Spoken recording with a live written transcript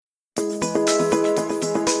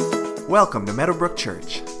Welcome to Meadowbrook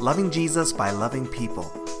Church, loving Jesus by loving people.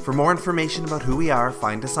 For more information about who we are,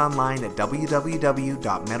 find us online at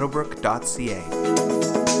www.meadowbrook.ca.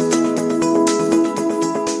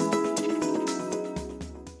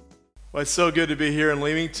 Well, it's so good to be here in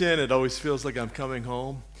Leamington. It always feels like I'm coming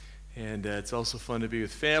home. And it's also fun to be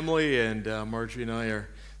with family. And Marjorie and I are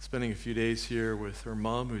spending a few days here with her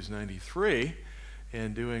mom, who's 93,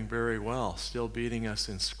 and doing very well, still beating us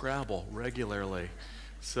in Scrabble regularly.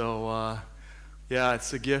 So, yeah,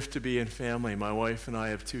 it's a gift to be in family. My wife and I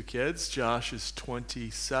have two kids. Josh is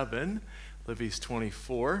 27. Livy's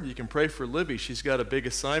 24. You can pray for Livy. She's got a big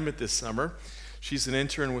assignment this summer. She's an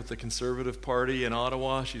intern with the Conservative Party in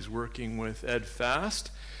Ottawa. She's working with Ed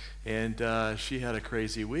Fast, and she had a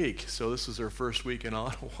crazy week. So this was her first week in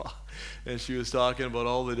Ottawa, and she was talking about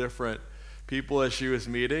all the different people that she was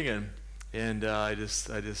meeting, and I just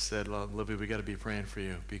said, well, Livy, we got to be praying for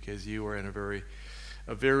you because you are in a very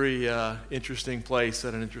interesting place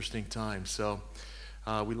at an interesting time. So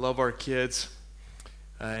we love our kids,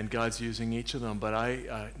 and God's using each of them. But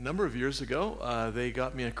a number of years ago, they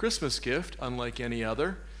got me a Christmas gift, unlike any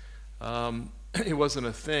other. It wasn't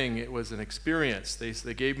a thing, it was an experience. They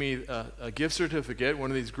gave me a gift certificate,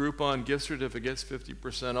 one of these Groupon gift certificates,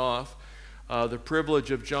 50% off, the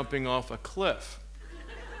privilege of jumping off a cliff.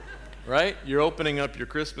 Right? You're opening up your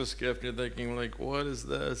Christmas gift, and you're thinking, like, what is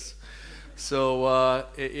this? So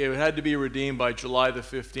it had to be redeemed by July the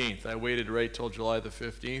 15th. I waited right till July the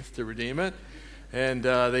 15th to redeem it. And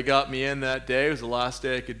they got me in that day. It was the last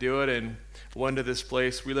day I could do it. And went to this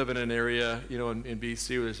place. We live in an area, in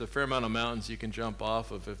BC, where there's a fair amount of mountains you can jump off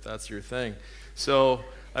of if that's your thing. So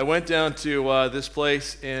I went down to this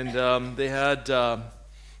place, and they had,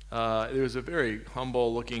 there was a very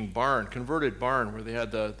humble-looking barn, converted barn, where they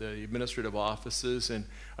had the administrative offices. And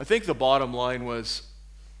I think the bottom line was,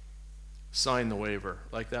 sign the waiver.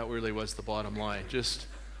 Like, that really was the bottom line. Just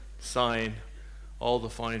sign all the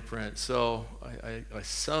fine print. So I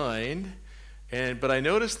signed, but I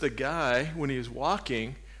noticed the guy, when he was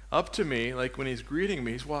walking up to me, like when he's greeting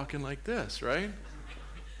me, he's walking like this, right?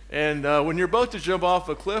 And when you're about to jump off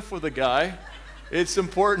a cliff with a guy, it's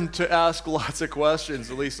important to ask lots of questions.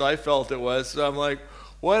 At least I felt it was. So I'm like,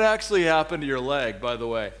 what actually happened to your leg, by the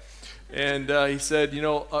way? And he said,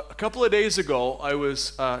 a couple of days ago, I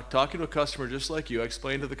was talking to a customer just like you. I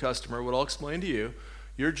explained to the customer what I'll explain to you.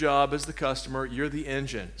 Your job as the customer, you're the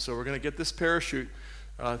engine. So we're going to get this parachute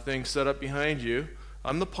thing set up behind you.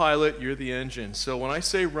 I'm the pilot, you're the engine. So when I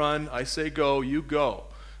say run, I say go, you go.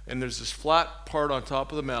 And there's this flat part on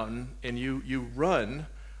top of the mountain, and you run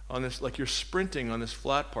on this, like you're sprinting on this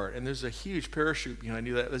flat part. And there's a huge parachute behind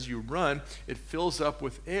you that as you run, it fills up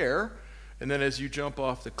with air. And then as you jump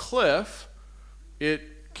off the cliff,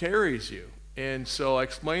 it carries you. And so I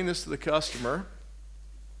explained this to the customer,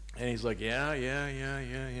 and he's like, yeah.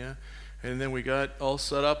 And then we got all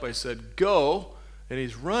set up. I said, go, and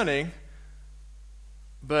he's running,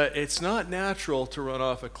 but it's not natural to run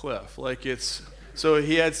off a cliff. So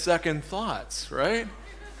he had second thoughts, right?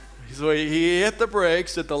 So he hit the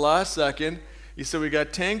brakes at the last second. He said, we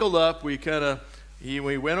got tangled up. We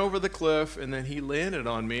went over the cliff, and then he landed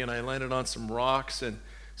on me, and I landed on some rocks, and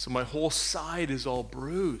so my whole side is all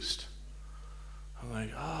bruised. I'm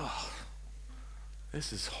like, oh,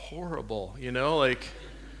 this is horrible,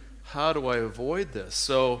 how do I avoid this?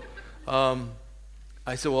 So I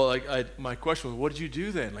said, well, my question was, what did you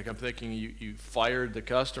do then? I'm thinking you fired the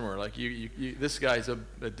customer. This guy's a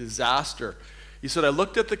disaster. He said, I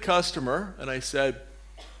looked at the customer, and I said,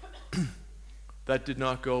 that did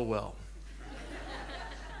not go well.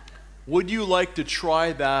 Would you like to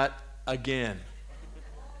try that again?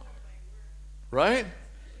 Right?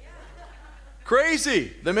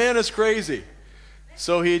 Crazy. The man is crazy.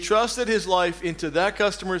 So he trusted his life into that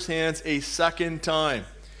customer's hands a second time.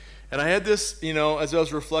 And I had this, as I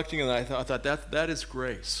was reflecting on that, I thought that is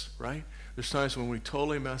grace, right? There's times when we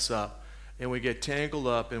totally mess up and we get tangled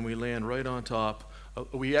up and we land right on top.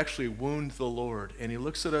 We actually wound the Lord. And he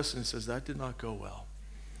looks at us and says, that did not go well.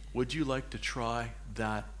 Would you like to try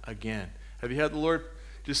that again? Have you had the Lord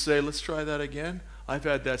just say, let's try that again? I've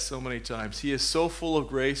had that so many times. He is so full of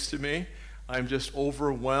grace to me. I'm just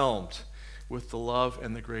overwhelmed with the love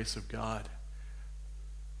and the grace of God.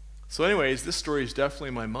 So anyways, this story is definitely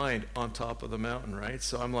in my mind on top of the mountain, right?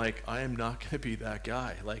 So I'm like, I am not going to be that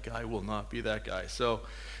guy. I will not be that guy. So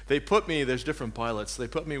they put me, there's different pilots. They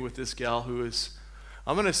put me with this gal who is,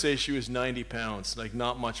 I'm going to say she was 90 pounds,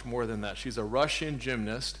 not much more than that. She's a Russian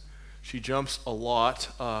gymnast. She jumps a lot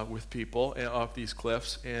with people off these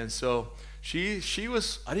cliffs. And so She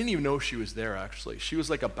was, I didn't even know she was there, actually. She was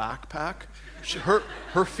like a backpack.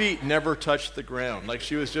 Her feet never touched the ground. Like,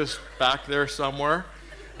 she was just back there somewhere.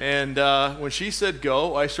 And when she said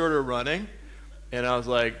go, I started running. And I was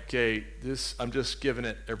like, okay, I'm just giving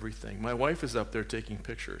it everything. My wife is up there taking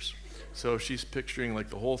pictures. So she's picturing like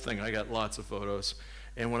the whole thing. I got lots of photos.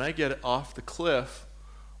 And when I get off the cliff,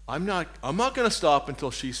 I'm not going to stop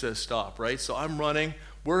until she says stop, right? So I'm running.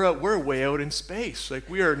 We're way out in space. Like,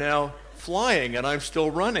 we are now flying, and I'm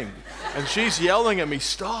still running. And she's yelling at me,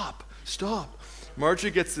 stop, stop.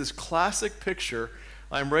 Marjorie gets this classic picture.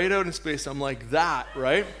 I'm right out in space. I'm like that,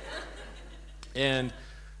 right? And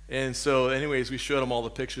so anyways, we showed them all the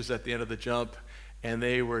pictures at the end of the jump, and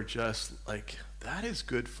they were just like, that is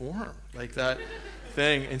good form, like that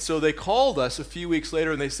thing. And so they called us a few weeks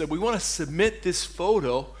later, and they said, we want to submit this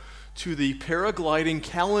photo to the paragliding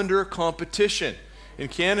calendar competition in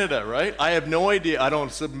Canada, right? I have no idea. I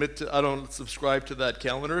don't subscribe to that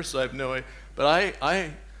calendar, so I have no idea. But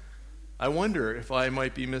I wonder if I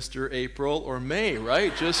might be Mr. April or May,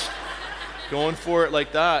 right? Just going for it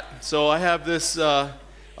like that. So I have this,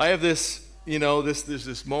 there's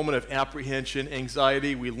this moment of apprehension,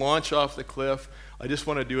 anxiety. We launch off the cliff. I just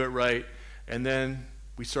want to do it right. And then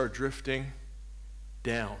we start drifting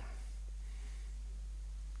down.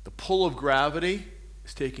 The pull of gravity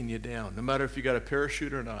is taking you down, no matter if you got a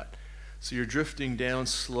parachute or not. So you're drifting down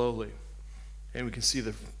slowly. And we can see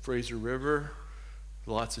the Fraser River,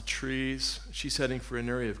 lots of trees. She's heading for an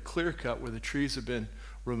area of clear cut where the trees have been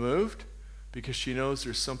removed because she knows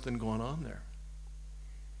there's something going on there.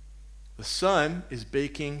 The sun is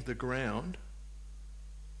baking the ground.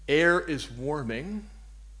 Air is warming.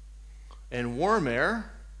 And warm air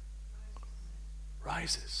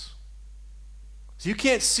rises. So you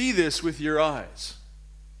can't see this with your eyes.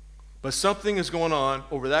 But something is going on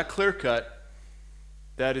over that clear cut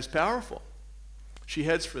that is powerful. She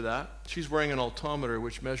heads for that. She's wearing an altimeter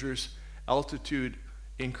which measures altitude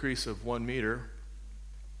increase of 1 meter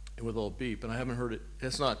and with a little beep. And I haven't heard it.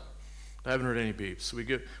 I haven't heard any beeps. So we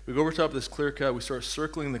go over top of this clear cut. We start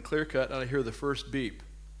circling the clear cut, and I hear the first beep,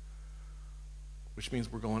 which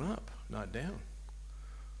means we're going up, not down.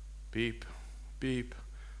 Beep, beep,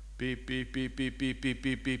 beep, beep, beep, beep, beep, beep,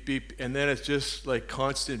 beep, beep, beep. And then it's just like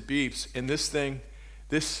constant beeps. And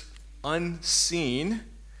this unseen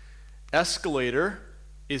escalator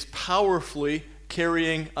is powerfully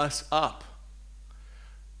carrying us up.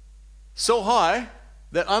 So high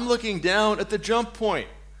that I'm looking down at the jump point.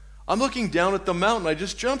 I'm looking down at the mountain I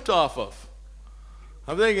just jumped off of.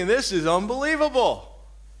 I'm thinking, this is unbelievable.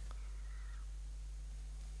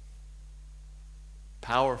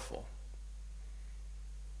 Powerful.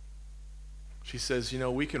 She says,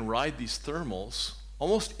 we can ride these thermals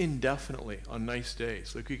almost indefinitely on nice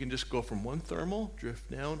days. Like, we can just go from one thermal, drift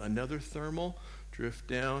down, another thermal, drift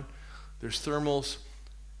down. There's thermals,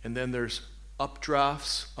 and then there's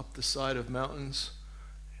updrafts up the side of mountains.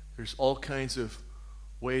 There's all kinds of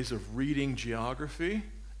ways of reading geography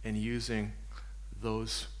and using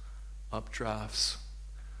those updrafts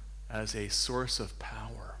as a source of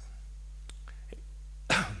power.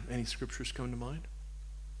 Any scriptures come to mind?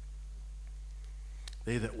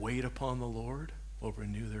 They that wait upon the Lord will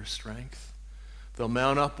renew their strength. They'll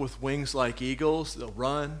mount up with wings like eagles. They'll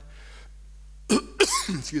run,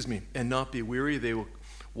 and not be weary. They will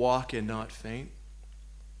walk and not faint.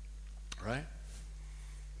 Right?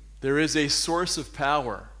 There is a source of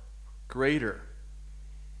power greater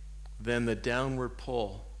than the downward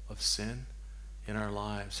pull of sin in our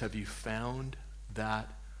lives. Have you found that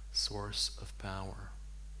source of power?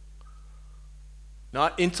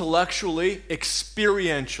 Not intellectually,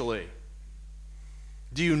 experientially.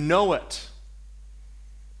 Do you know it?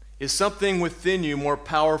 Is something within you more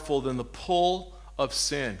powerful than the pull of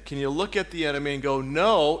sin? Can you look at the enemy and go,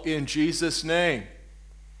 no, in Jesus' name?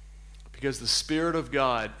 Because the Spirit of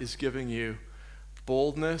God is giving you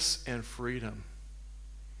boldness and freedom.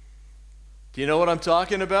 Do you know what I'm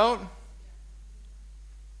talking about?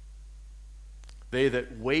 They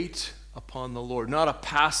that wait upon the Lord. Not a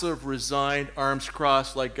passive, resigned, arms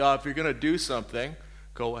crossed, like, God, if you're going to do something,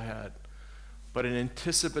 go ahead. But an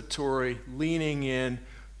anticipatory, leaning in,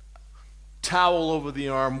 towel over the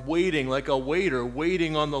arm, waiting like a waiter,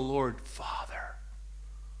 waiting on the Lord. Father,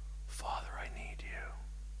 I need you.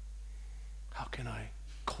 How can I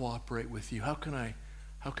cooperate with you? How can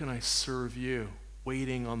I serve you?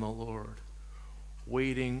 Waiting on the Lord.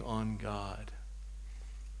 Waiting on God.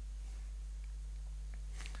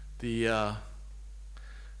 The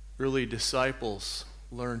early disciples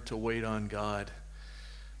learned to wait on God.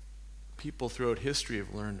 People throughout history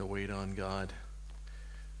have learned to wait on God.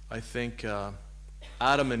 I think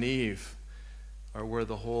Adam and Eve are where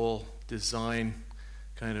the whole design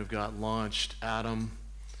kind of got launched. Adam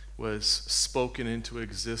was spoken into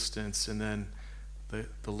existence, and then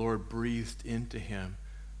the Lord breathed into him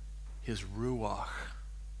his ruach,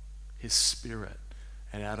 his spirit,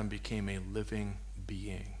 and Adam became a living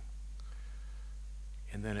being.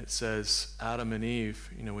 And then it says Adam and Eve,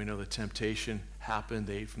 we know the temptation happened.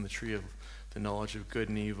 They ate from the tree of the knowledge of good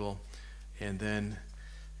and evil. And then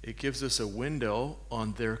it gives us a window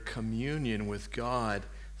on their communion with God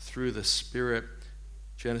through the Spirit.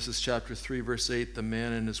 Genesis chapter 3, verse 8, the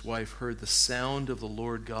man and his wife heard the sound of the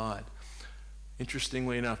Lord God.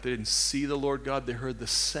 Interestingly enough, they didn't see the Lord God. They heard the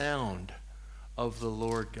sound of the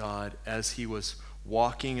Lord God as he was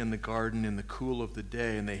walking in the garden in the cool of the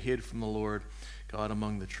day, and they hid from the Lord God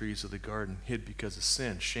among the trees of the garden, hid because of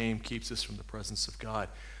sin. Shame keeps us from the presence of God.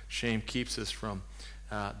 Shame keeps us from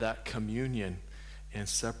that communion and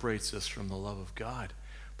separates us from the love of God.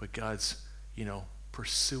 But God's,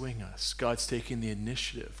 pursuing us. God's taking the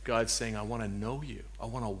initiative. God's saying, I want to know you. I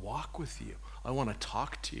want to walk with you. I want to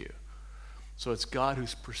talk to you. So it's God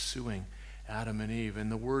who's pursuing Adam and Eve. And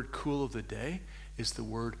the word cool of the day is the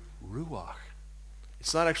word ruach.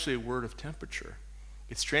 It's not actually a word of temperature.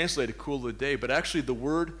 It's translated cool of the day, but actually the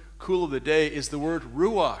word cool of the day is the word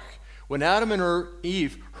ruach. When Adam and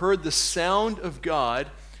Eve heard the sound of God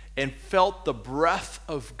and felt the breath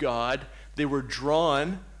of God, they were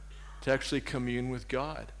drawn to actually commune with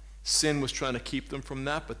God. Sin was trying to keep them from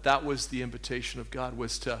that, but that was the invitation of God,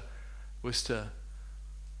 was to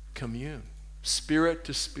commune. Spirit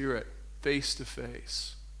to spirit, face to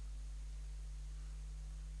face.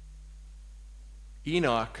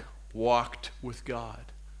 Enoch walked with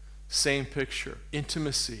God. Same picture,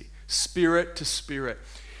 intimacy, spirit to spirit.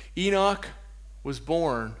 Enoch was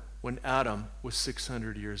born when Adam was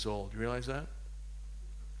 600 years old. You realize that?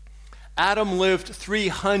 Adam lived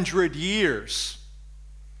 300 years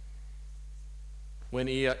when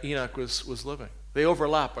Enoch was living. They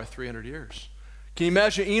overlap by 300 years. Can you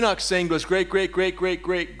imagine Enoch saying to his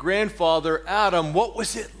great-great-great-great-great-grandfather Adam, what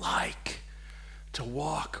was it like to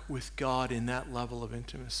walk with God in that level of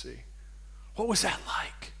intimacy? What was that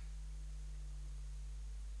like?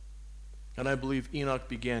 And I believe Enoch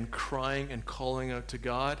began crying and calling out to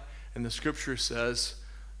God, and the scripture says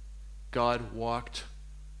God walked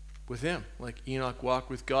with him, like Enoch walked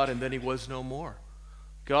with God, and then he was no more.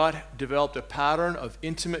 God developed a pattern of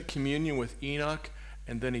intimate communion with Enoch,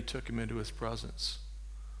 and then he took him into his presence.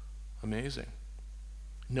 Amazing.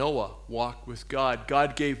 Noah walked with God.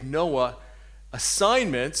 God gave Noah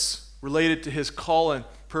assignments related to his call and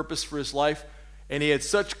purpose for his life, and he had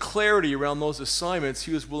such clarity around those assignments,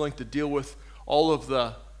 he was willing to deal with all of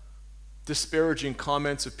the disparaging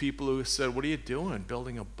comments of people who said, what are you doing,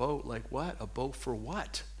 building a boat? Like what? A boat for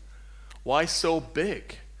what? Why so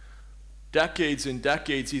big? Decades and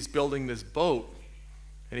decades he's building this boat,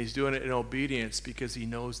 and he's doing it in obedience because he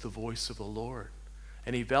knows the voice of the Lord.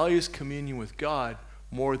 And he values communion with God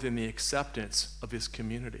more than the acceptance of his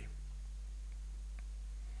community.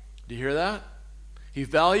 Do you hear that? He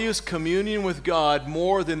values communion with God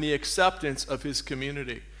more than the acceptance of his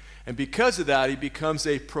community. And because of that, he becomes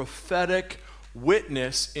a prophetic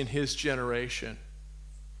witness in his generation.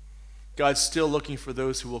 God's still looking for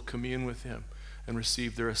those who will commune with him and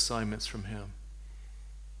receive their assignments from him.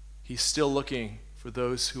 He's still looking for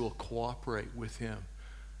those who will cooperate with him.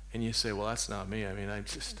 And you say, well, that's not me. I mean, I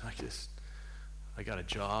got a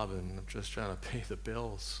job and I'm just trying to pay the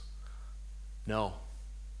bills. No.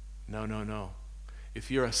 If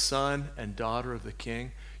you're a son and daughter of the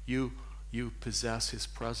King, you possess his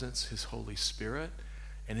presence, his Holy Spirit,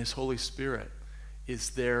 and his Holy Spirit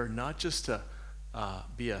is there not just to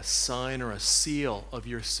be a sign or a seal of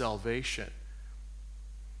your salvation.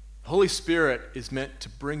 The Holy Spirit is meant to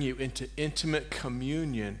bring you into intimate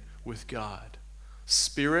communion with God,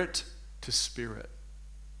 spirit to spirit.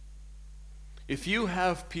 If you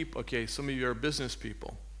have people, okay, some of you are business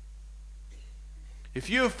people. If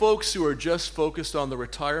you have folks who are just focused on the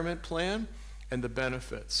retirement plan and the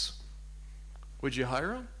benefits, would you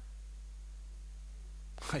hire them?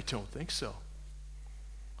 I don't think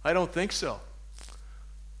so.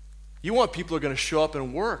 You want people who are going to show up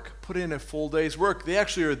and work, put in a full day's work. They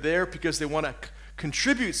actually are there because they want to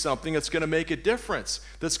contribute something that's going to make a difference,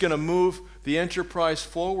 that's going to move the enterprise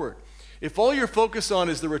forward. If all you're focused on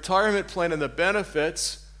is the retirement plan and the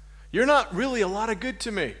benefits, you're not really a lot of good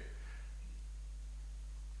to me.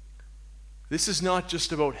 This is not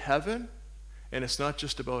just about heaven, and it's not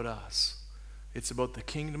just about us. It's about the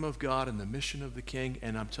kingdom of God and the mission of the King.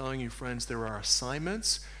 And I'm telling you, friends, there are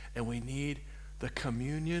assignments, and we need the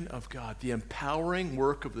communion of God, the empowering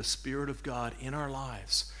work of the Spirit of God in our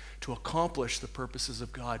lives to accomplish the purposes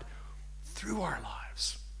of God through our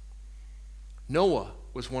lives. Noah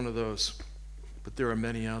was one of those, but there are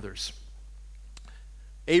many others.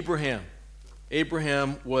 Abraham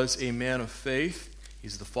was a man of faith.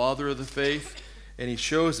 He's the father of the faith, and he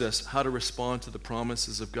shows us how to respond to the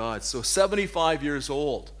promises of God. So 75 years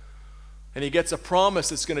old, and he gets a promise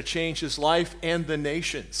that's going to change his life and the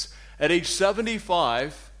nations. At age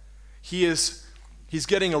 75, he's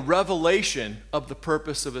getting a revelation of the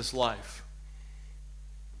purpose of his life.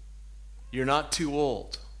 You're not too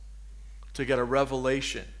old to get a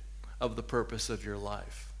revelation of the purpose of your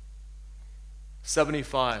life.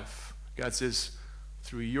 75, God says,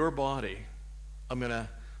 through your body, I'm going to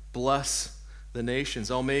bless the nations.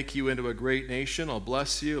 I'll make you into a great nation. I'll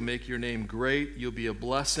bless you. I'll make your name great. You'll be a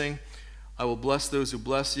blessing. I will bless those who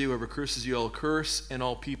bless you. Whoever curses you, I'll curse. And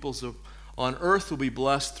all peoples on earth will be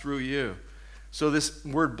blessed through you. So this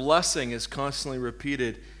word blessing is constantly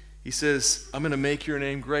repeated. He says, I'm going to make your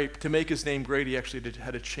name great. To make his name great, he actually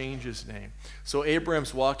had to change his name. So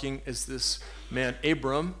Abraham's walking as this man,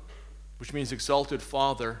 Abram, which means exalted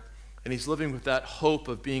father, and he's living with that hope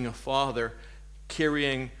of being a father,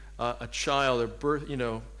 carrying a child,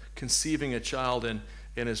 conceiving a child, and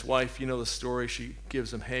his wife, you know the story, she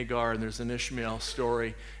gives him Hagar, and there's an Ishmael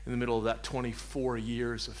story in the middle of that 24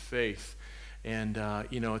 years of faith. And,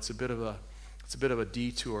 it's a bit of a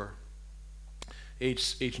detour.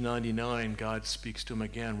 Age 99, God speaks to him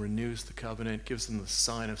again, renews the covenant, gives him the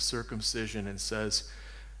sign of circumcision, and says,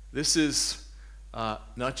 this is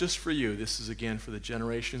not just for you, this is again for the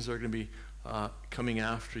generations that are going to be coming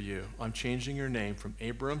after you. I'm changing your name from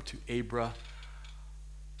Abram to Abraham.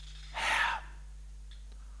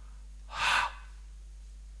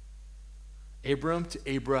 Abram to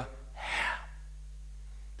Abraham.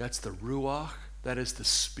 That's the Ruach, that is the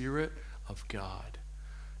Spirit of God.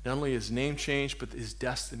 Not only his name changed, but his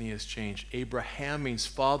destiny has changed. Abraham means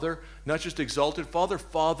father, not just exalted father,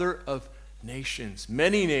 father of nations,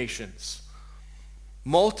 many nations,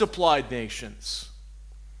 multiplied nations.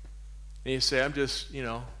 And you say, I'm just,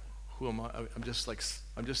 who am I? I'm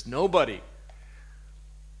just nobody.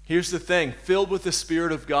 Here's the thing, filled with the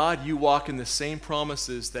Spirit of God, you walk in the same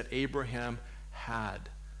promises that Abraham had.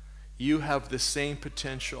 You have the same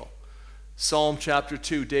potential. Psalm chapter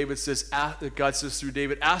 2, God says through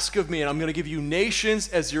David, ask of me, and I'm going to give you nations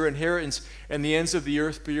as your inheritance and the ends of the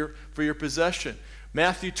earth for your possession.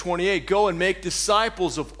 Matthew 28, go and make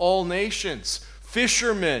disciples of all nations.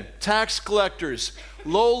 Fishermen, tax collectors,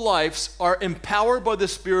 lowlifes are empowered by the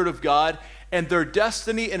Spirit of God, and their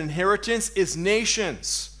destiny and inheritance is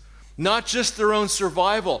nations. Not just their own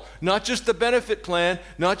survival, not just the benefit plan,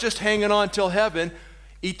 not just hanging on till heaven,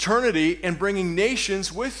 eternity and bringing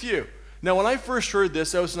nations with you. Now, when I first heard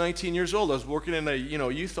this, I was 19 years old. I was working in a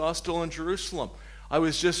youth hostel in Jerusalem. My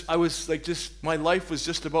life was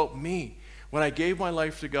just about me. When I gave my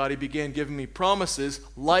life to God, he began giving me promises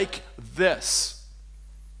like this.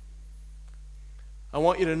 I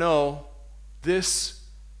want you to know this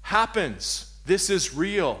happens. This is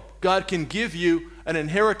real. God can give you an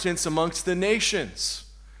inheritance amongst the nations.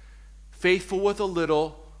 Faithful with a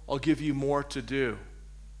little, I'll give you more to do.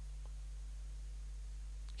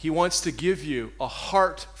 He wants to give you a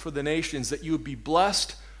heart for the nations, that you would be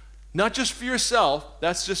blessed, not just for yourself,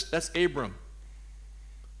 that's Abram.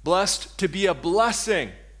 Blessed to be a blessing,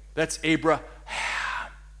 that's Abraham.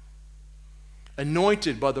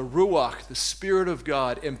 Anointed by the Ruach, the Spirit of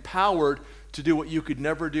God, empowered to do what you could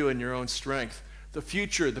never do in your own strength. The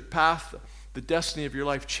future, the path, the destiny of your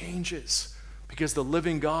life changes because the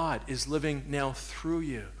living God is living now through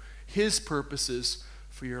you. His purposes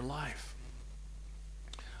for your life.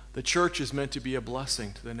 The church is meant to be a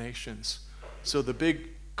blessing to the nations. So the big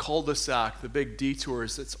cul-de-sac, the big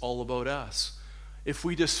detours, it's all about us. If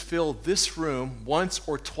we just fill this room once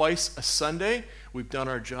or twice a Sunday, we've done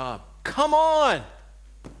our job. Come on!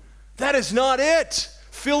 That is not it.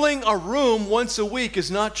 Filling a room once a week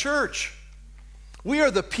is not church. We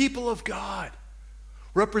are the people of God,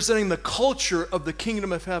 representing the culture of the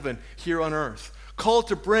kingdom of heaven here on earth, called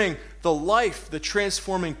to bring the life, the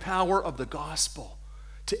transforming power of the gospel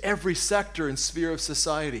to every sector and sphere of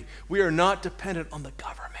society. We are not dependent on the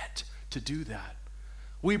government to do that.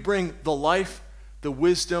 We bring the life, the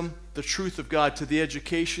wisdom, the truth of God to the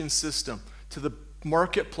education system, to the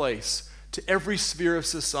marketplace, to every sphere of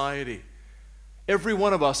society. Every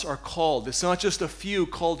one of us are called. It's not just a few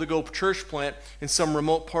called to go church plant in some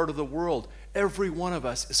remote part of the world. Every one of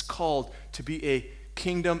us is called to be a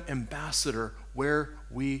kingdom ambassador where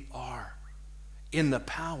we are, in the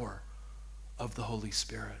power of the Holy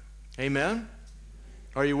Spirit. Amen?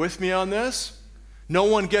 Are you with me on this? No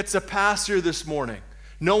one gets a pass here this morning.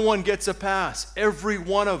 No one gets a pass. Every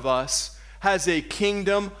one of us has a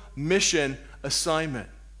kingdom mission assignment.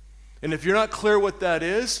 And if you're not clear what that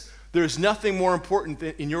is, there's nothing more important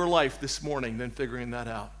in your life this morning than figuring that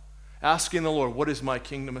out. Asking the Lord, what is my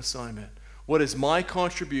kingdom assignment? What is my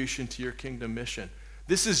contribution to your kingdom mission?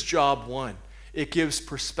 This is job one. It gives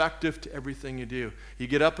perspective to everything you do. You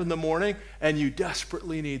get up in the morning and you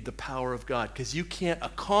desperately need the power of God because you can't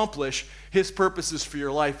accomplish His purposes for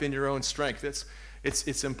your life in your own strength.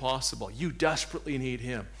 It's impossible. You desperately need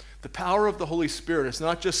Him. The power of the Holy Spirit is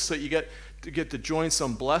not just so you get to join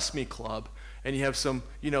some bless me club and you have some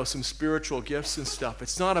spiritual gifts and stuff.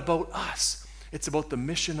 It's not about us. It's about the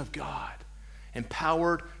mission of God,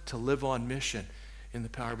 empowered to live on mission in the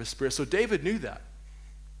power of His Spirit. So David knew that.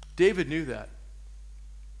 David knew that.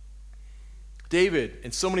 David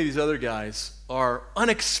and so many of these other guys are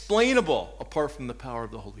unexplainable apart from the power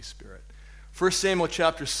of the Holy Spirit. 1 Samuel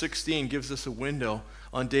chapter 16 gives us a window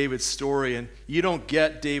on David's story, and you don't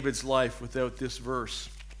get David's life without this verse.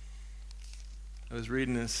 I was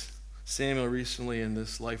reading this Samuel recently in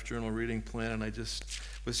this Life Journal reading plan, and I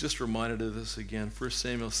was just reminded of this again. 1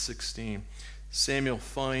 Samuel 16. Samuel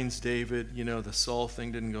finds David. The Saul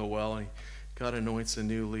thing didn't go well, and God anoints a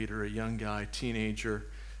new leader, a young guy, teenager.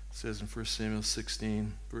 It says in 1 Samuel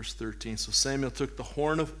 16, verse 13, so Samuel took the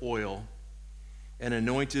horn of oil and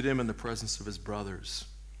anointed him in the presence of his brothers.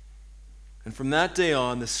 And from that day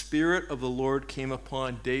on, the Spirit of the Lord came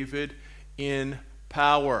upon David in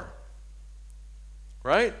power.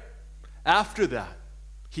 Right? After that,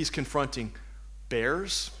 he's confronting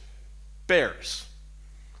bears,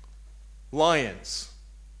 lions,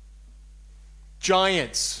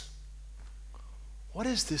 giants. What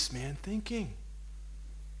is this man thinking?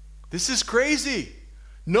 This is crazy.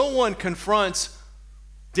 No one confronts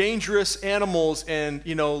dangerous animals and,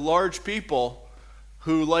 large people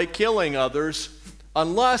who like killing others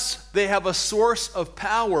unless they have a source of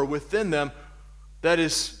power within them that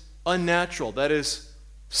is unnatural, that is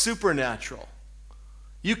supernatural.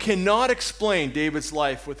 You cannot explain David's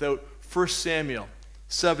life without 1 Samuel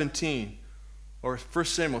 17 or 1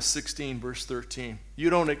 Samuel 16, verse 13.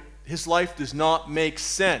 His life does not make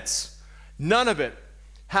sense. None of it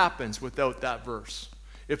happens without that verse.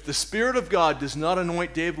 If the Spirit of God does not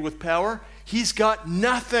anoint David with power, he's got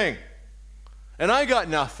nothing. And I got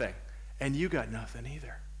nothing. And you got nothing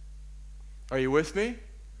either. Are you with me?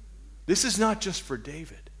 This is not just for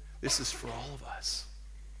David. This is for all of us.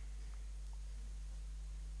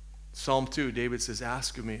 Psalm 2, David says,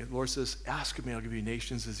 ask of me. The Lord says, ask of me, I'll give you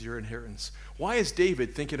nations as your inheritance. Why is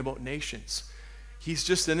David thinking about nations? He's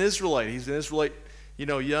just an Israelite. He's an Israelite,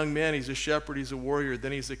 young man. He's a shepherd. He's a warrior.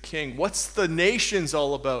 Then he's a king. What's the nations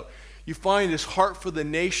all about? You find his heart for the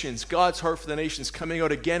nations, God's heart for the nations, coming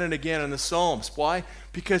out again and again in the Psalms. Why?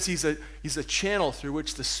 Because he's a channel through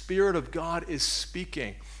which the Spirit of God is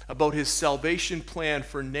speaking about His salvation plan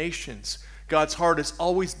for nations. God's heart has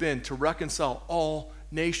always been to reconcile all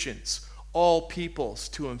nations, all peoples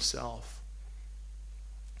to Himself.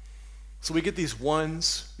 So we get these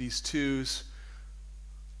ones, these twos,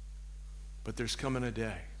 but there's coming a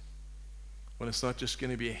day when it's not just going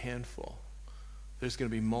to be a handful. There's going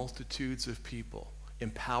to be multitudes of people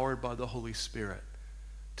empowered by the Holy Spirit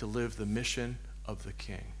to live the mission of the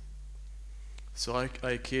King. So I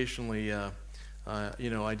occasionally,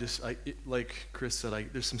 like Chris said,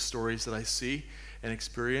 there's some stories that I see and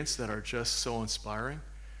experience that are just so inspiring.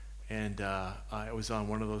 And I was on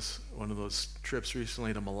one of those trips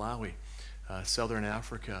recently to Malawi, southern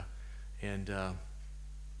Africa, and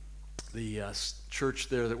the church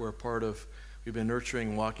there that we're a part of, we've been nurturing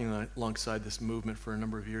and walking alongside this movement for a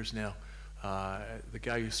number of years now. The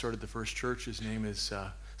guy who started the first church, his name is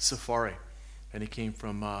Safari, and he came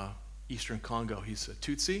from Eastern Congo. He's a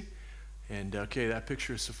Tutsi, and that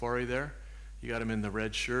picture of Safari there, you got him in the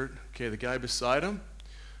red shirt. Okay, the guy beside him,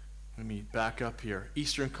 let me back up here.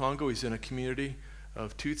 Eastern Congo, he's in a community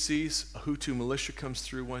of Tutsis. A Hutu militia comes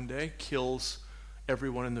through one day, kills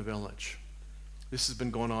everyone in the village. This has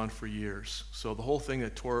been going on for years. So the whole thing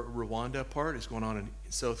that tore Rwanda apart is going on in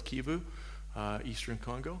South Kivu, Eastern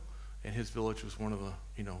Congo, and his village was one of the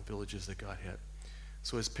villages that got hit.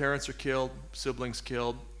 So his parents are killed, siblings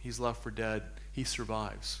killed, he's left for dead. He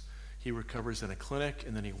survives. He recovers in a clinic,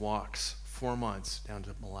 and then he walks 4 months down to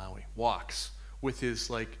Malawi. Walks with his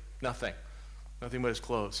nothing but his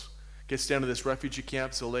clothes. Gets down to this refugee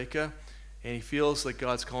camp, Zaleka, and he feels like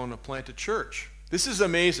God's calling him to plant a church. This is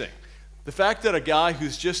amazing. The fact that a guy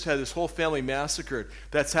who's just had his whole family massacred,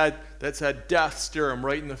 that's had death stare him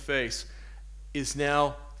right in the face, is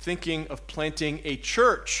now thinking of planting a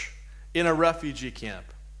church in a refugee camp.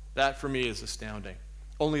 That for me is astounding.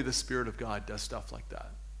 Only the Spirit of God does stuff like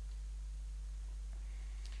that.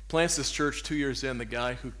 Plants this church 2 years in. The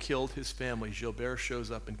guy who killed his family, Gilbert,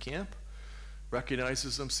 shows up in camp,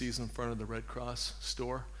 recognizes him, sees him in front of the Red Cross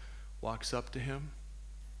store, walks up to him.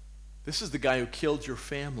 This is the guy who killed your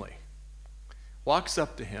family. Walks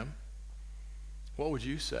up to him. What would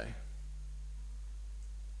you say?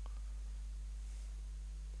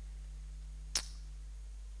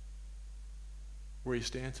 Where are you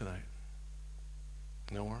staying tonight?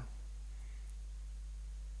 Nowhere?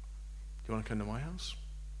 Do you want to come to my house?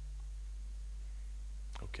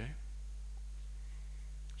 Okay.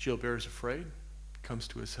 Gilbert is afraid, comes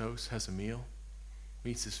to his house, has a meal,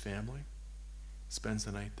 meets his family, spends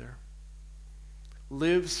the night there,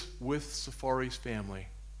 lives with Safari's family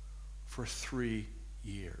for 3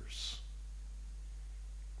 years,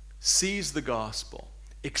 sees the gospel,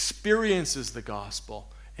 experiences the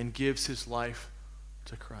gospel, and gives his life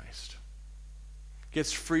to Christ.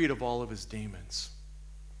 Gets freed of all of his demons.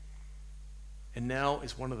 And now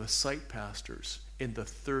is one of the site pastors in the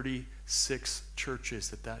 36 churches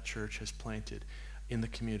that church has planted in the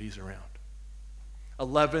communities around.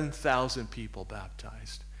 11,000 people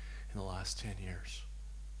baptized in the last 10 years.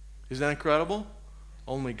 Isn't that incredible?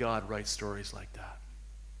 Only God writes stories like that.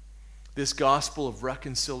 This gospel of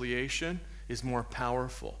reconciliation is more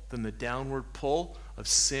powerful than the downward pull of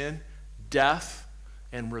sin, death,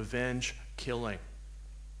 and revenge killing.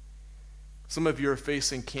 Some of you are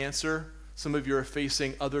facing cancer. Some of you are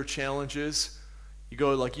facing other challenges. You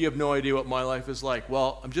go like, you have no idea what my life is like.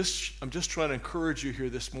 Well, I'm just trying to encourage you here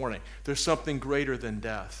this morning. There's something greater than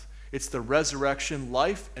death. It's the resurrection,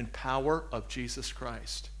 life, and power of Jesus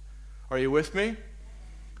Christ. Are you with me?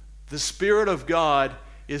 The Spirit of God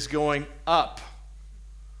is going up.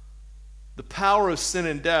 The power of sin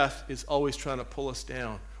and death is always trying to pull us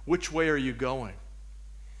down. Which way are you going?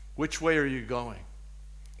 Which way are you going?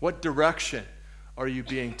 What direction are you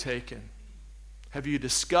being taken? Have you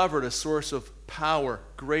discovered a source of power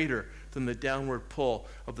greater than the downward pull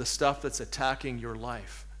of the stuff that's attacking your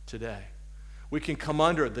life today? We can come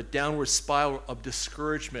under the downward spiral of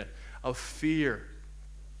discouragement, of fear,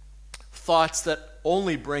 thoughts that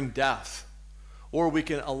only bring death. Or we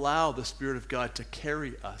can allow the Spirit of God to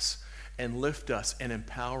carry us and lift us and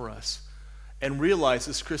empower us. And realize,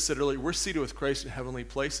 as Chris said earlier, we're seated with Christ in heavenly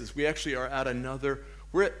places. We actually are at another,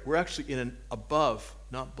 we're actually in an above,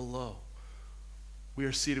 not below. We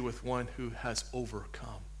are seated with one who has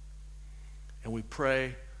overcome. And we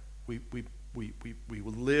pray, we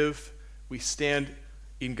live, we stand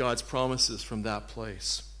in God's promises from that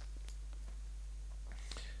place.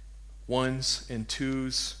 Ones and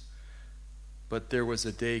twos, but there was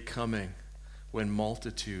a day coming when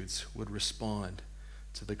multitudes would respond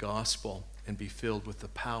to the gospel and be filled with the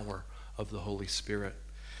power of the Holy Spirit.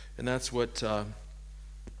 And that's what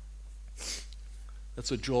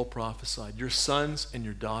Joel prophesied. Your sons and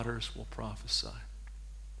your daughters will prophesy.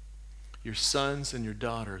 Your sons and your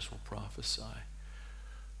daughters will prophesy.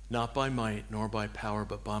 Not by might nor by power,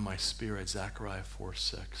 but by my Spirit, Zechariah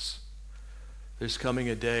 4:6. There's coming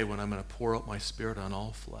a day when I'm going to pour out my Spirit on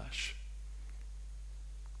all flesh.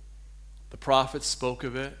 The prophets spoke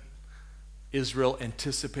of it. Israel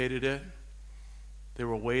anticipated it. They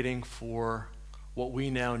were waiting for what we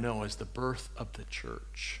now know as the birth of the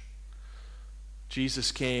church.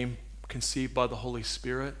 Jesus came, conceived by the Holy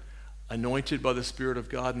Spirit, anointed by the Spirit of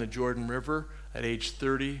God in the Jordan River at age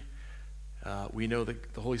 30. We know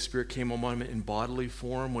that the Holy Spirit came on him in bodily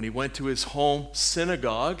form. When he went to his home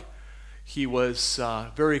synagogue, he was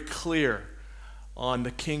very clear on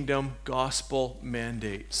the kingdom gospel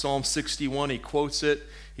mandate. Psalm 61, he quotes it.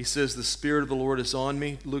 He says, "The Spirit of the Lord is on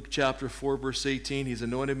me." Luke chapter 4, verse 18, he's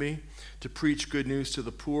anointed me to preach good news to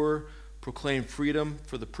the poor, proclaim freedom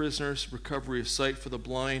for the prisoners, recovery of sight for the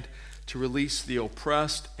blind, to release the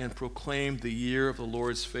oppressed, and proclaim the year of the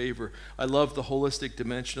Lord's favor. I love the holistic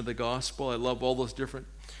dimension of the gospel. I love all those different,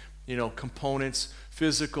 components,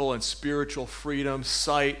 physical and spiritual freedom,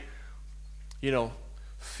 sight,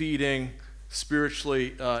 feeding,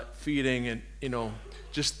 spiritually feeding, and,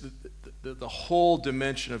 just the whole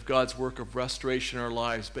dimension of God's work of restoration in our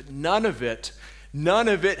lives. But none of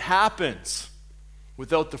it happens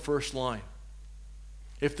without the first line.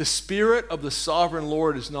 If the Spirit of the sovereign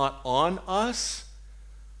Lord is not on us,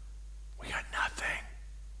 we got nothing.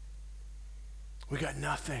 We got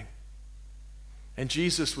nothing. And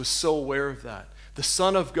Jesus was so aware of that. The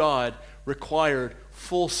Son of God required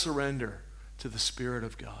full surrender to the Spirit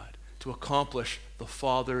of God to accomplish the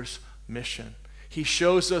Father's mission. He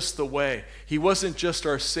shows us the way. He wasn't just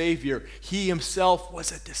our Savior. He himself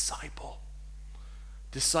was a disciple,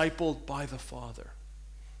 discipled by the Father.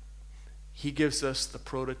 He gives us the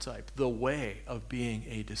prototype, the way of being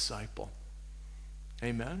a disciple.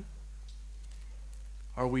 Amen?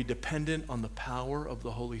 Are we dependent on the power of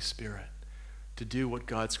the Holy Spirit to do what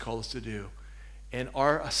God's called us to do? And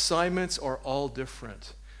our assignments are all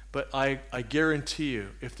different. But I guarantee you,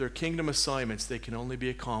 if they're kingdom assignments, they can only be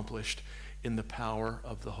accomplished in the power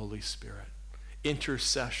of the Holy Spirit.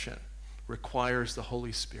 Intercession requires the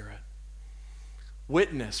Holy Spirit.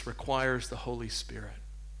 Witness requires the Holy Spirit.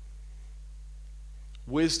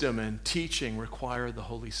 Wisdom and teaching require the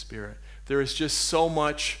Holy Spirit. There is just so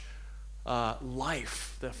much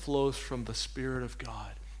life that flows from the Spirit of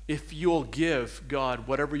God. If you'll give God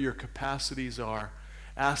whatever your capacities are,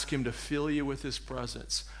 ask Him to fill you with His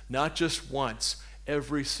presence, not just once,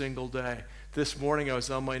 every single day. This morning I was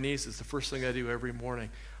on my knees. It's the first thing I do every morning.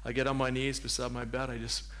 I get on my knees beside my bed. I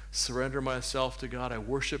just surrender myself to God. I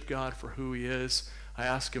worship God for who He is. I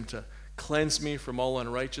ask Him to cleanse me from all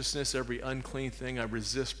unrighteousness, every unclean thing. I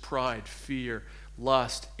resist pride, fear,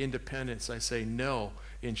 lust, independence. I say no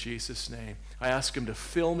in Jesus' name. I ask Him to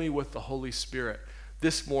fill me with the Holy Spirit.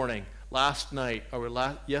 This morning, last night, or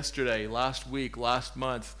yesterday, last week, last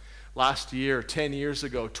month, last year, 10 years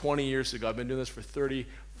ago, 20 years ago. I've been doing this for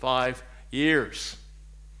 35 years.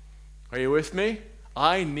 Are you with me?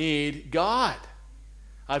 I need God.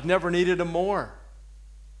 I've never needed Him more.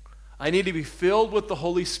 I need to be filled with the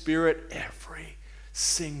Holy Spirit every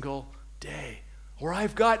single day, or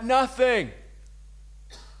I've got nothing.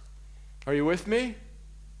 Are you with me?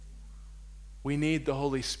 We need the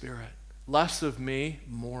Holy Spirit. Less of me,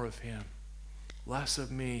 more of Him. Less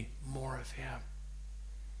of me, more of Him.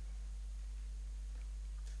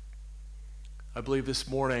 I believe this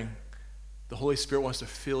morning the Holy Spirit wants to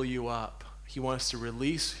fill you up. He wants to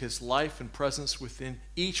release His life and presence within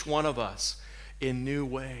each one of us in new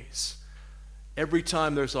ways. Every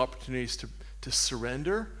time there's opportunities to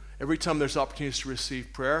surrender, every time there's opportunities to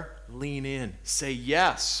receive prayer, lean in. Say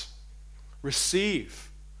yes. Receive.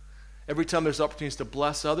 Every time there's opportunities to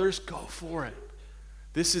bless others, go for it.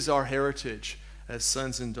 This is our heritage as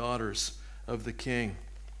sons and daughters of the King.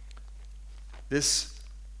 This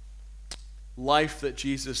life that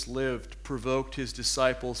Jesus lived provoked His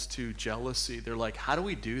disciples to jealousy. They're like, how do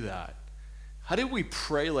we do that? How do we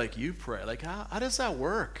pray like you pray? Like, how does that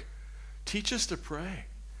work? Teach us to pray.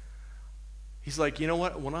 He's like, you know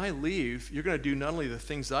what? When I leave, you're going to do not only the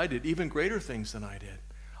things I did, even greater things than I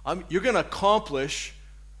did. You're going to accomplish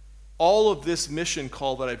all of this mission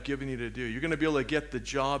call that I've given you to do. You're going to be able to get the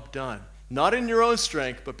job done. Not in your own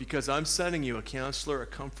strength, but because I'm sending you a counselor, a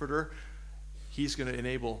comforter. He's going to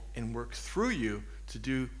enable and work through you to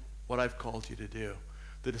do what I've called you to do.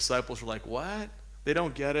 The disciples are like, what? They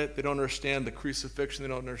don't get it. They don't understand the crucifixion. They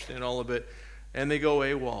don't understand all of it. And they go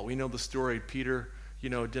AWOL. We know the story. Peter,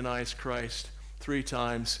 denies Christ 3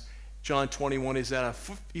 times. John 21, he's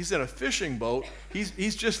in a fishing boat.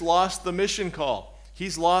 He's just lost the mission call.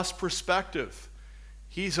 He's lost perspective.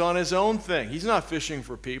 He's on his own thing. He's not fishing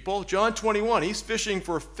for people. John 21, he's fishing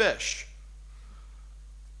for fish.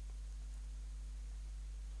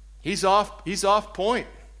 He's off point.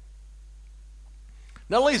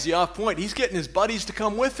 Not only is he off point, he's getting his buddies to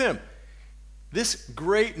come with him. This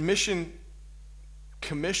great mission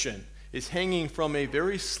commission is hanging from a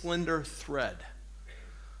very slender thread.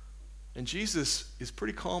 And Jesus is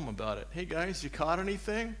pretty calm about it. Hey guys, you caught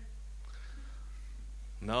anything?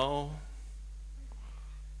 No.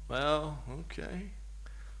 Well, okay.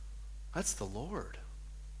 That's the Lord.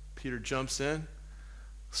 Peter jumps in,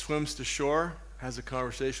 swims to shore, has a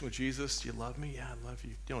conversation with Jesus. Do you love me? Yeah, I love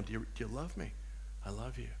you. Do you love me? I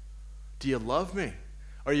love you. Do you love me?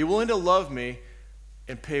 Are you willing to love me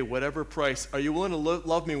and pay whatever price? Are you willing to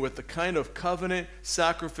love me with the kind of covenant,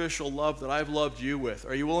 sacrificial love that I've loved you with?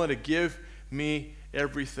 Are you willing to give me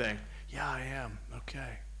everything? Yeah, I am.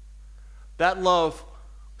 Okay. That love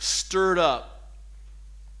stirred up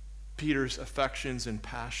Peter's affections and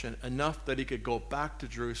passion enough that he could go back to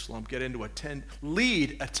Jerusalem,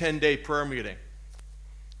 lead a 10-day prayer meeting.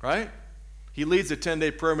 Right? He leads a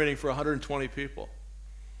 10-day prayer meeting for 120 people.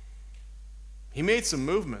 He made some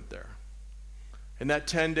movement there. In that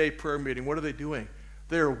 10-day prayer meeting, what are they doing?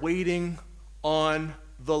 They're waiting on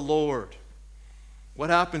the Lord. What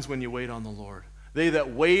happens when you wait on the Lord? They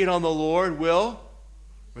that wait on the Lord will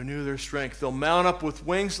renew their strength. They'll mount up with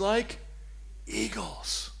wings like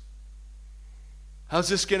eagles. How's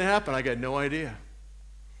this going to happen? I got no idea.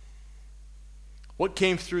 What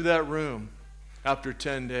came through that room after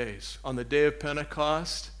 10 days? On the day of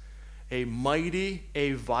Pentecost, a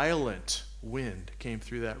violent wind came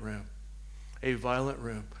through that room. A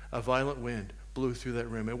violent wind blew through that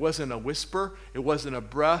room. It wasn't a whisper. It wasn't a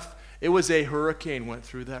breath. It was a hurricane went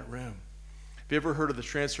through that room. you ever heard of the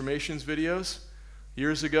Transformations videos?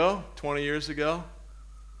 Years ago, 20 years ago?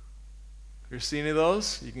 You ever seen any of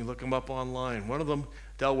those? You can look them up online. One of them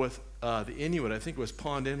dealt with the Inuit. I think it was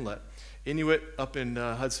Pond Inlet. Inuit up in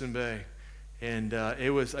Hudson Bay. And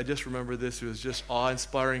I just remember this. It was just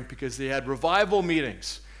awe-inspiring because they had revival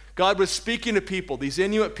meetings. God was speaking to people. These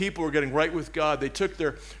Inuit people were getting right with God. They took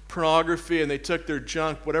their pornography and they took their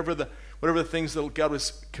junk, whatever the things that God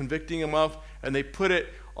was convicting them of, and they put it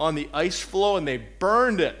on the ice floe and they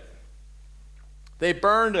burned it. They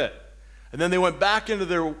burned it. And then they went back into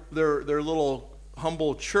their little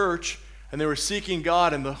humble church, and they were seeking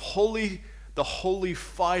God, and the holy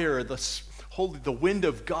fire, the wind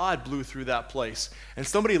of God blew through that place. And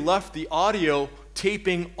somebody left the audio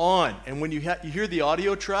taping on. And when you hear the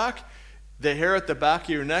audio track, the hair at the back of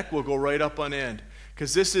your neck will go right up on end.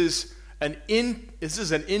 Because this is an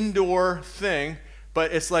indoor thing,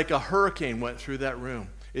 but it's like a hurricane went through that room.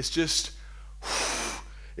 It's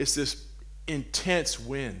this intense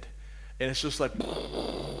wind. And it's just like the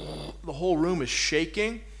whole room is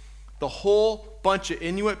shaking. The whole bunch of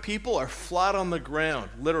Inuit people are flat on the ground,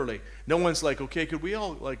 literally. No one's like, okay, could we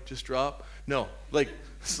all just drop? No,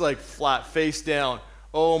 it's like flat, face down.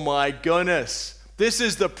 Oh my goodness. This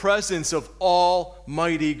is the presence of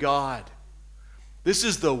Almighty God. This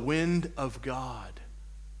is the wind of God.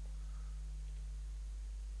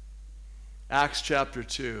 Acts chapter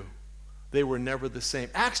 2, they were never the same.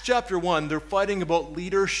 Acts chapter 1, they're fighting about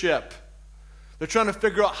leadership. They're trying to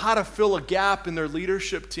figure out how to fill a gap in their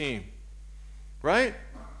leadership team. Right?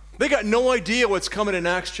 They got no idea what's coming in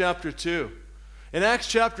Acts chapter 2. In Acts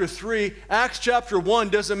chapter 3, Acts chapter 1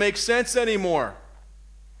 doesn't make sense anymore.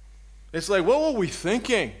 It's like, what were we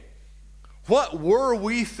thinking? What were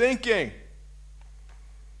we thinking?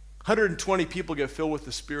 120 people get filled with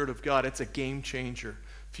the Spirit of God. It's a game changer.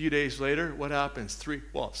 A few days later, what happens?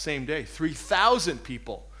 Same day, 3,000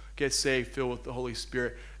 people get saved, filled with the Holy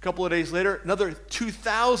Spirit. A couple of days later, another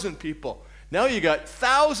 2,000 people. Now you got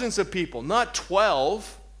thousands of people, not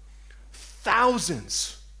 12,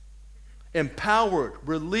 thousands, empowered,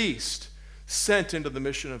 released, sent into the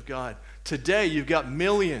mission of God. Today you've got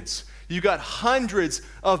millions. You've got hundreds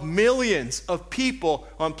of millions of people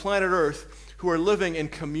on planet Earth who are living in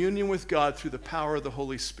communion with God through the power of the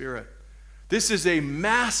Holy Spirit. This is a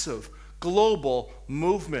massive global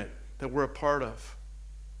movement that we're a part of.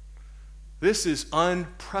 This is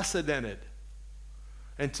unprecedented.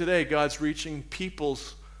 And today, God's reaching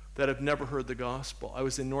peoples that have never heard the gospel. I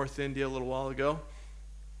was in North India a little while ago,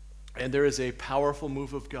 and there is a powerful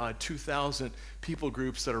move of God. 2,000 people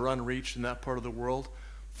groups that are unreached in that part of the world.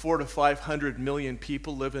 400 to 500 million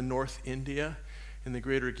people live in North India, in the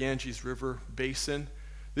greater Ganges River basin.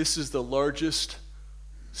 This is the largest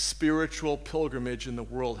spiritual pilgrimage in the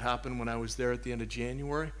world. Happened when I was there at the end of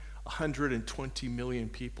January. 120 million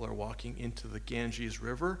people are walking into the Ganges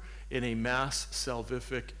River in a mass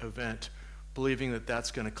salvific event, believing that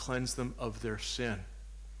that's going to cleanse them of their sin.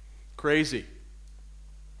 Crazy.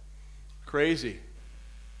 Crazy.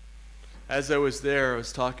 As I was there, I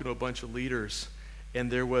was talking to a bunch of leaders,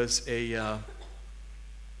 and there was a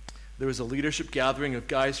leadership gathering of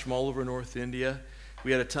guys from all over North India.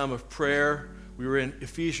 We had a time of prayer. We were in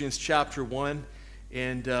Ephesians chapter 1,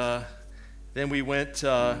 and then we went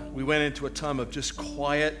into a time of just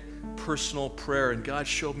quiet, personal prayer, and God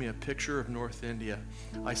showed me a picture of North India.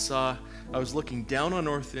 I was looking down on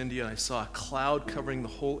North India, and I saw a cloud covering the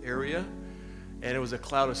whole area, and it was a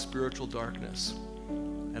cloud of spiritual darkness.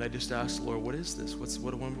 And I just asked the Lord, what is this?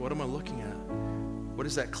 What am I looking at? What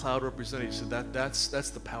does that cloud represent? He said, that's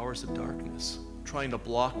the powers of darkness, trying to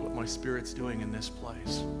block what my Spirit's doing in this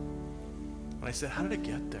place. And I said, how did it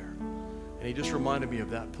get there? And he just reminded me of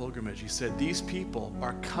that pilgrimage. He said, these people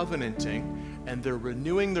are covenanting, and they're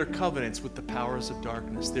renewing their covenants with the powers of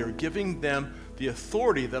darkness. They're giving them the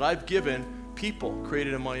authority that I've given people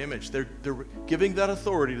created in my image. They're giving that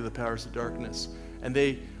authority to the powers of darkness. And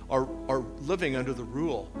they are living under the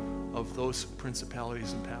rule of those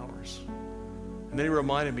principalities and powers. And then he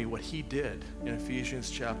reminded me what he did in Ephesians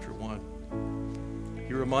chapter 1.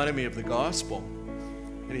 He reminded me of the gospel.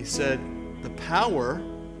 And he said, the power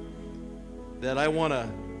that I want to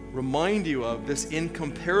remind you of, this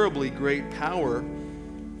incomparably great power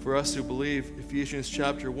for us who believe, Ephesians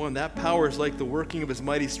chapter 1, that power is like the working of his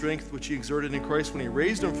mighty strength, which he exerted in Christ when he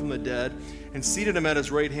raised him from the dead and seated him at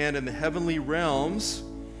his right hand in the heavenly realms,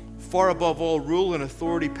 far above all rule and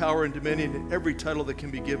authority, power and dominion, and every title that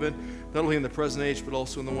can be given, not only in the present age, but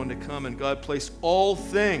also in the one to come. And God placed all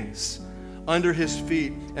things under his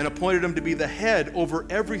feet and appointed him to be the head over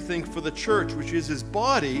everything for the church, which is his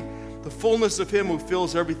body, the fullness of him who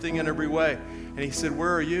fills everything in every way. And he said,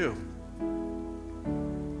 where are you?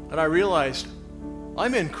 And I realized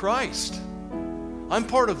I'm in Christ. I'm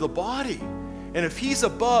part of the body. And if he's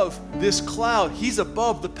above this cloud, he's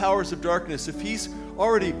above the powers of darkness. If he's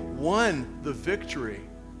already won the victory,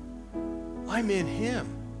 I'm in him.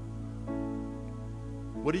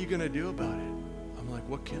 What are you going to do about it? I'm like,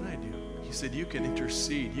 what can I do? He said, you can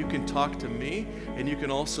intercede. You can talk to me, and you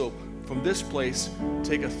can also, from this place,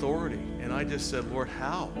 take authority. And I just said, Lord,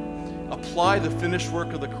 how? Apply the finished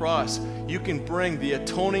work of the cross. You can bring the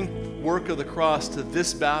atoning work of the cross to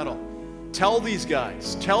this battle. Tell these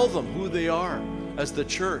guys, tell them who they are as the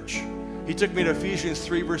church. He took me to Ephesians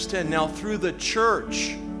 3, verse 10. Now through the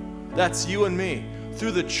church, that's you and me,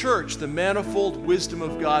 through the church, the manifold wisdom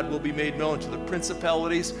of God will be made known to the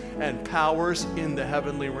principalities and powers in the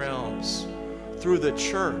heavenly realms. Through the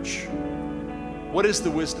church. What is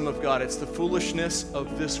the wisdom of God? It's the foolishness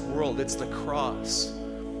of this world. It's the cross.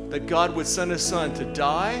 That God would send his son to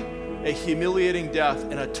die a humiliating death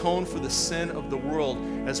and atone for the sin of the world,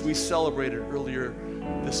 as we celebrated earlier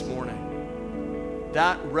this morning.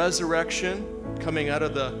 That resurrection coming out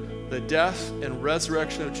of the death and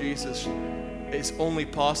resurrection of Jesus is only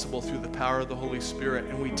possible through the power of the Holy Spirit.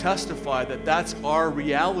 And we testify that that's our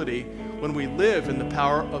reality when we live in the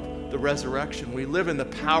power of the resurrection. We live in the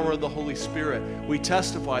power of the Holy Spirit. We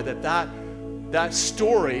testify that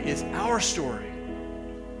story is our story.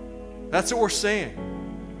 That's what we're saying.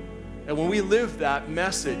 And when we live that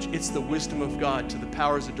message, it's the wisdom of God to the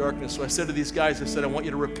powers of darkness. So I said to these guys, I said, I want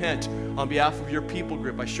you to repent on behalf of your people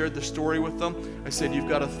group. I shared the story with them. I said, you've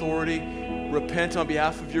got authority. Repent on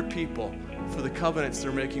behalf of your people for the covenants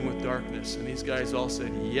they're making with darkness. And these guys all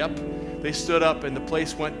said, yep. They stood up and the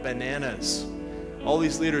place went bananas. All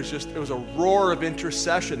these leaders it was a roar of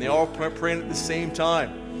intercession. They all praying at the same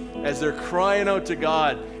time as they're crying out to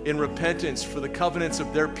God in repentance for the covenants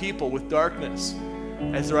of their people with darkness.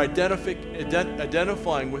 As they're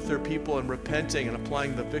identifying with their people and repenting and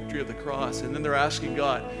applying the victory of the cross. And then they're asking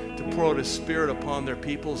God to pour out his Spirit upon their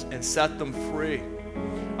peoples and set them free.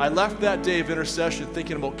 I left that day of intercession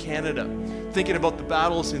thinking about Canada, thinking about the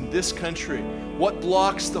battles in this country. What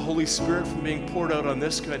blocks the Holy Spirit from being poured out on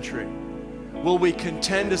this country? Will we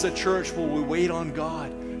contend as a church? Will we wait on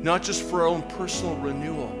God? Not just for our own personal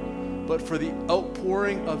renewal, but for the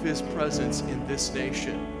outpouring of his presence in this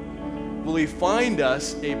nation. Will he find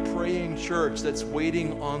us a praying church that's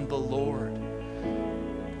waiting on the Lord,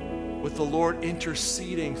 with the Lord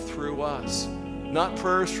interceding through us? Not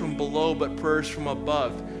prayers from below, but prayers from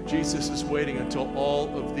above. Jesus is waiting until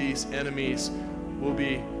all of these enemies will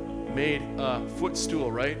be made a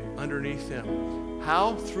footstool right underneath him.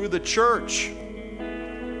 How? Through the church.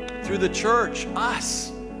 Through the church,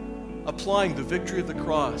 us, applying the victory of the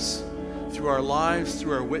cross through our lives,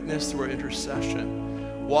 through our witness, through our intercession,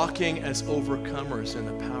 walking as overcomers in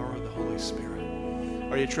the power of the Holy Spirit.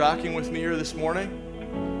 Are you tracking with me here this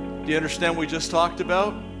morning? Do you understand what we just talked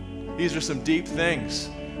about? These are some deep things,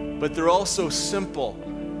 but they're also simple.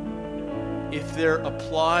 If they're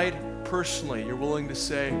applied personally, you're willing to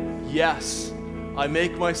say, yes, I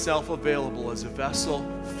make myself available as a vessel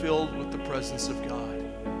filled with the presence of God.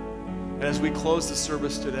 And as we close the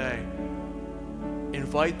service today,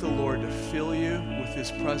 invite the Lord to fill you with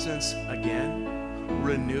his presence again,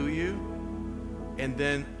 renew you, and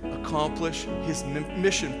then accomplish his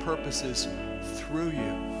mission purposes through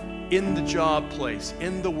you. In the job place,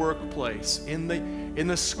 in the workplace, in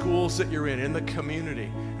the schools that you're in the community.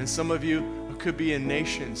 And some of you could be in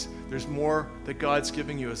nations. There's more that God's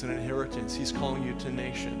giving you as an inheritance. He's calling you to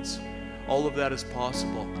nations. All of that is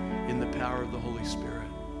possible in the power of the Holy Spirit.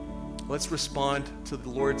 Let's respond to the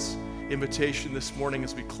Lord's invitation this morning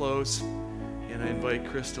as we close. And I invite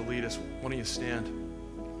Chris to lead us. Why don't you stand?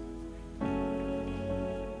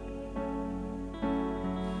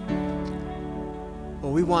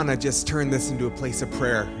 Well, we want to just turn this into a place of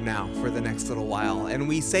prayer now for the next little while. And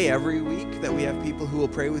we say every week that we have people who will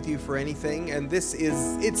pray with you for anything. And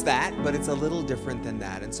it's that, but it's a little different than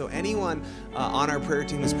that. And so anyone on our prayer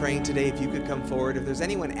team who's praying today, if you could come forward. If there's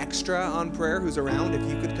anyone extra on prayer who's around, if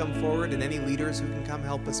you could come forward, and any leaders who can come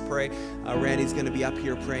help us pray. Randy's going to be up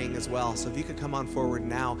here praying as well. So if you could come on forward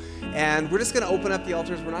now. And we're just going to open up the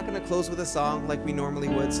altars. We're not going to close with a song like we normally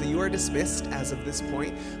would. So you are dismissed as of this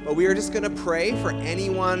point. But we are just going to pray for any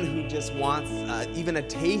anyone who just wants even a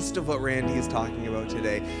taste of what Randy is talking about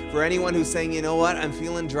today, for anyone who's saying, you know what, I'm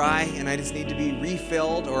feeling dry and I just need to be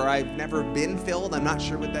refilled, or I've never been filled, I'm not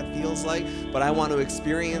sure what that feels like, but I want to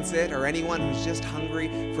experience it, or anyone who's just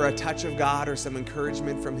hungry for a touch of God or some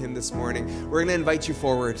encouragement from Him this morning, we're going to invite you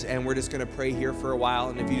forward, and we're just going to pray here for a while.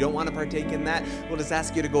 And if you don't want to partake in that, we'll just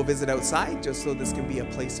ask you to go visit outside, just so this can be a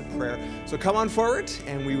place of prayer. So come on forward,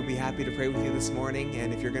 and we would be happy to pray with you this morning.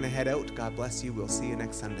 And if you're going to head out, God bless you. We'll see you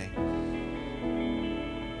next Sunday.